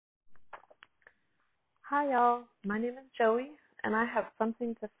Hi, y'all. My name is Joey, and I have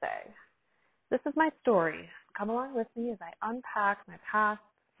something to say. This is my story. Come along with me as I unpack my past,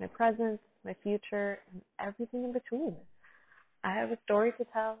 my present, my future, and everything in between. I have a story to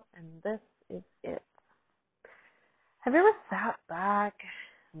tell, and this is it. Have you ever sat back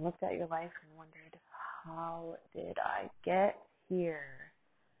and looked at your life and wondered, how did I get here?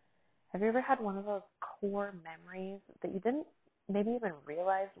 Have you ever had one of those core memories that you didn't maybe even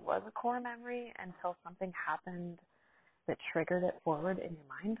realize was a core memory until something happened that triggered it forward in your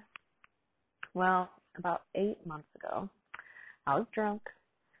mind? Well, about 8 months ago, I was drunk,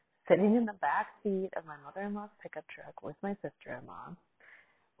 sitting in the back seat of my mother-in-law's pickup truck with my sister-in-law.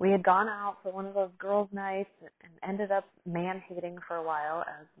 We had gone out for one of those girls' nights and ended up man-hating for a while,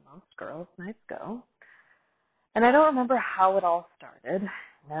 as most girls' nights go. And I don't remember how it all started.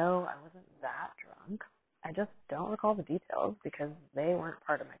 No, I wasn't that drunk. I just don't recall the details because they weren't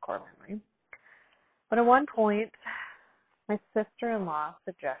part of my core memory. But at one point, my sister-in-law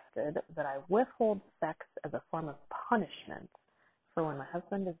suggested that I withhold sex as a form of punishment for when my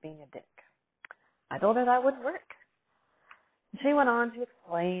husband is being a dick. I told her that wouldn't work. She went on to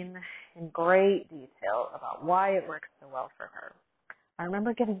explain in great detail about why it works so well for her. I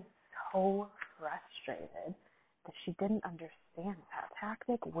remember getting so frustrated that she didn't understand that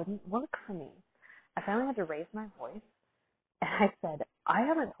tactic wouldn't work for me. I finally had to raise my voice, and I said, I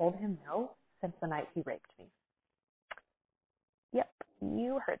haven't told him no since the night he raped me. Yep,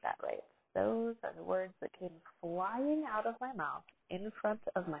 you heard that right. Those are the words that came flying out of my mouth in front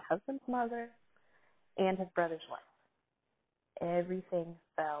of my husband's mother and his brother's wife. Everything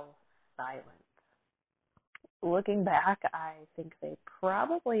fell silent. Looking back, I think they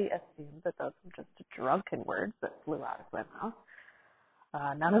probably assumed that those were just drunken words that flew out of my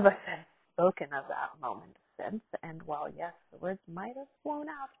mouth. None of us have spoken of that moment since, and while yes, the words might have flown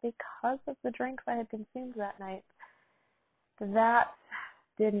out because of the drinks I had consumed that night, that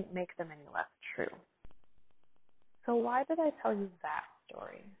didn't make them any less true. So why did I tell you that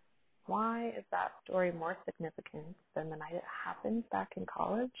story? Why is that story more significant than the night it happened back in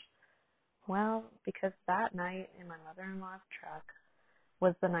college? Well, because that night in my mother-in-law's truck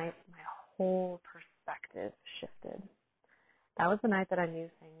was the night my whole perspective shifted. That was the night that I knew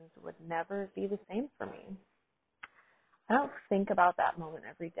things would never be the same for me. I don't think about that moment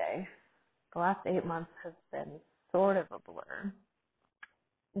every day. The last 8 months has been sort of a blur.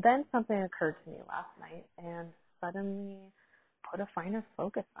 Then something occurred to me last night and suddenly put a finer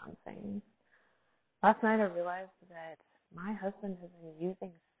focus on things. Last night I realized that my husband has been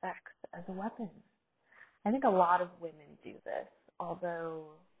using sex as a weapon. I think a lot of women do this, although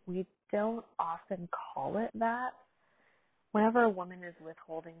we don't often call it that. Whenever a woman is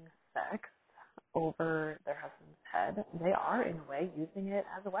withholding sex over their husband's head, they are, in a way, using it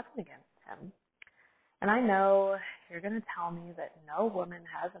as a weapon against him. And I know you're going to tell me that no woman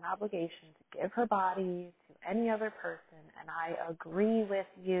has an obligation to give her body to any other person, and I agree with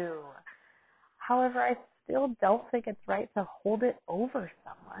you. However, I still don't think it's right to hold it over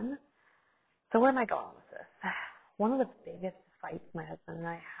someone. So where am I going with this? One of the biggest fights my husband and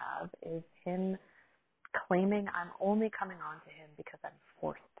I have is him claiming I'm only coming on to him because I'm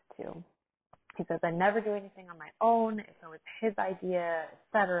forced to. He says I never do anything on my own, it's always his idea,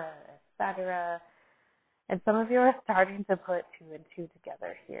 etc., etc. And some of you are starting to put two and two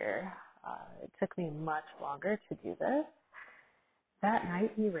together here. It took me much longer to do this. That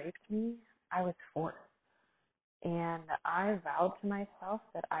night he raped me, I was forced. And I vowed to myself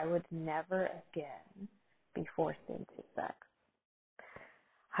that I would never again be forced into sex.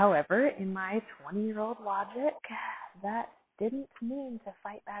 However, in my 20-year-old logic, that didn't mean to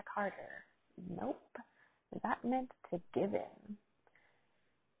fight back harder. Nope. That meant to give in.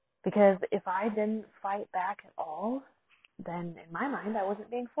 Because if I didn't fight back at all, then in my mind I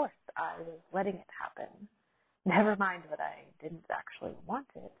wasn't being forced. I was letting it happen. Never mind that I didn't actually want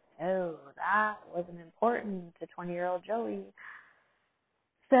it. Oh, that wasn't important to 20-year-old Joey.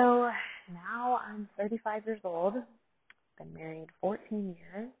 So now I'm 35 years old, been married 14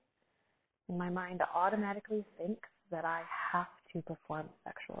 years, and my mind automatically thinks that I have to perform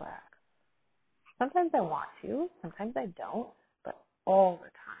sexual acts. Sometimes I want to, sometimes I don't, but all the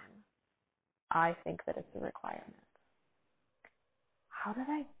time I think that it's a requirement. How did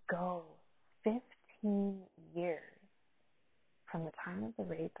I go 15 years from the time of the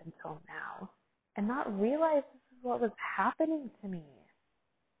rape until now and not realize this is what was happening to me?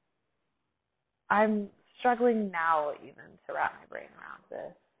 I'm struggling now even to wrap my brain around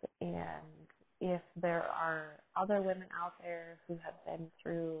this. And if there are other women out there who have been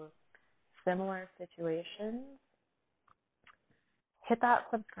through similar situations, hit that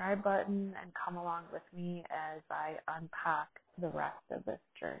subscribe button and come along with me as I unpack the rest of this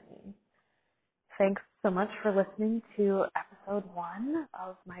journey. Thanks so much for listening to episode 1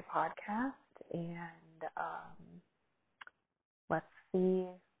 of my podcast, and let's see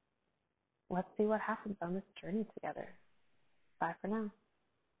what happens on this journey together. Bye for now.